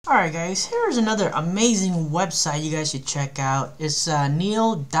Alright guys, here's another amazing website you guys should check out. It's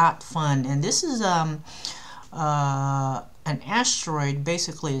neil.fun, and this is an asteroid.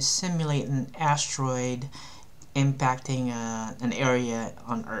 Basically it's simulating an asteroid impacting an area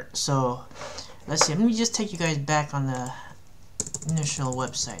on Earth. So let's see, let me just take you guys back on the initial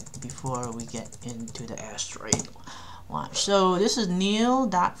website before we get into the asteroid launch. So this is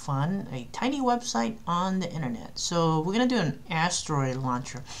neil.fun, a tiny website on the internet. So we're gonna do an asteroid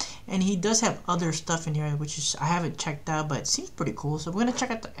launcher, and he does have other stuff in here which is I haven't checked out, but it seems pretty cool. So we're gonna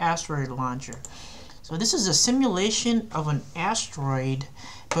check out the asteroid launcher. So this is a simulation of an asteroid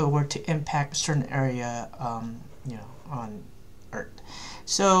if it were to impact a certain area on Earth.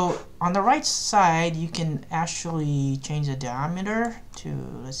 So on the right side you can actually change the diameter to,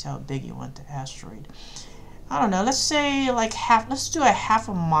 let's see how big you want the asteroid. I don't know, let's say like let's do a half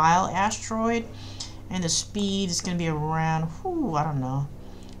a mile asteroid, and the speed is going to be around, I don't know,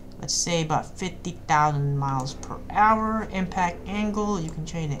 let's say about 50,000 miles per hour. Impact angle, you can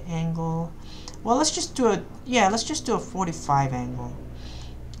change the angle. Well, let's just do a 45 angle.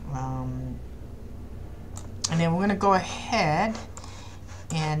 And then we're going to go ahead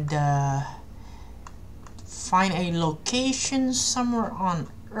and find a location somewhere on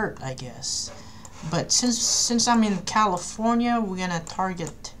Earth, I guess. But since I'm in California, we're gonna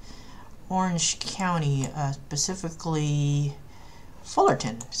target Orange County, specifically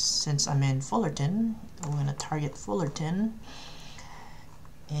Fullerton. Since I'm in Fullerton, we're gonna target Fullerton.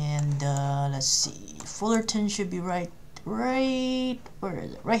 And let's see, Fullerton should be right. Where is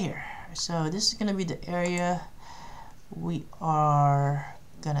it? Right here. So this is gonna be the area we are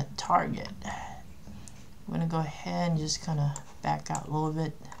gonna target. I'm gonna go ahead and just kind of back out a little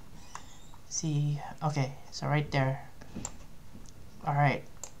bit. See, okay, so right there. Alright,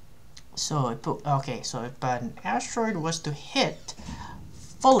 so so if an asteroid was to hit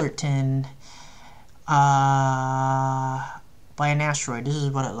Fullerton by an asteroid, this is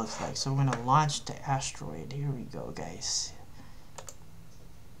what it looks like. So we're gonna launch the asteroid. Here we go, guys.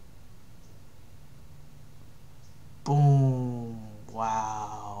 Boom.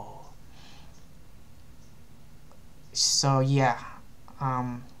 Wow. So yeah,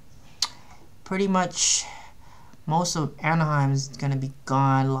 pretty much most of Anaheim is gonna be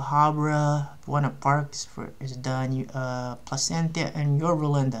gone. La Habra, Buena Park is done. Placentia and Yorba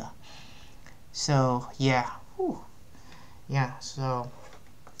Linda. So yeah, yeah. So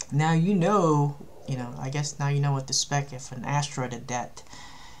now I guess now you know what to expect if an asteroid of that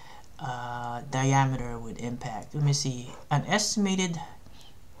diameter would impact. Let me see. An estimated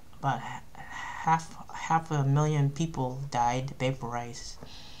about half a million people died, vaporized.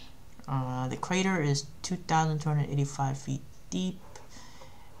 The crater is 2,285 feet deep.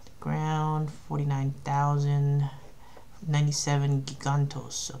 The ground 49,097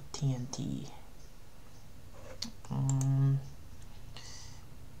 gigantos of TNT.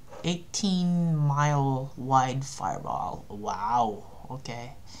 18-mile wide fireball. Wow.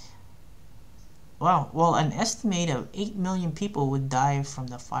 Okay. Wow. Well, an estimate of 8 million people would die from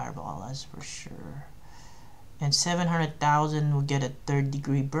the fireball, that's for sure. And 700,000 will get a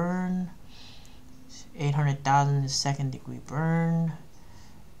 3rd-degree burn. 800,000 is 2nd-degree burn.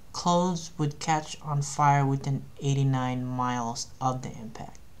 Clothes would catch on fire within 89 miles of the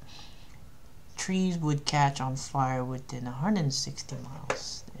impact. Trees would catch on fire within 160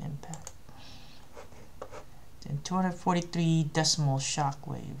 miles of the impact. And 243 decimal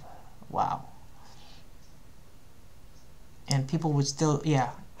shockwave. Wow. And people would still,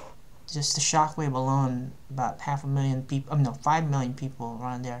 just the shockwave alone, about 500,000 people, 5 million people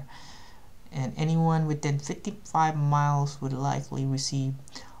around there. And anyone within 55 miles would likely receive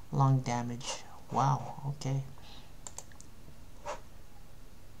lung damage. Wow, okay.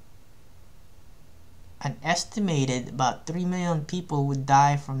 An estimated about 3 million people would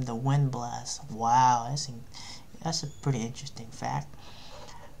die from the wind blast. Wow, that's a pretty interesting fact.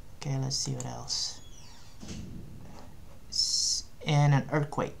 Okay, let's see what else. And an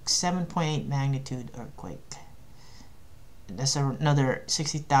earthquake, 7.8 magnitude earthquake. That's another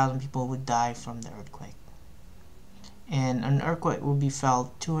 60,000 people would die from the earthquake. And an earthquake will be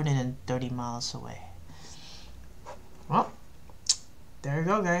felt 230 miles away. Well, there you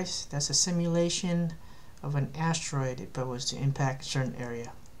go, guys. That's a simulation of an asteroid if it was to impact a certain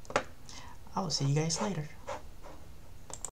area. I will see you guys later.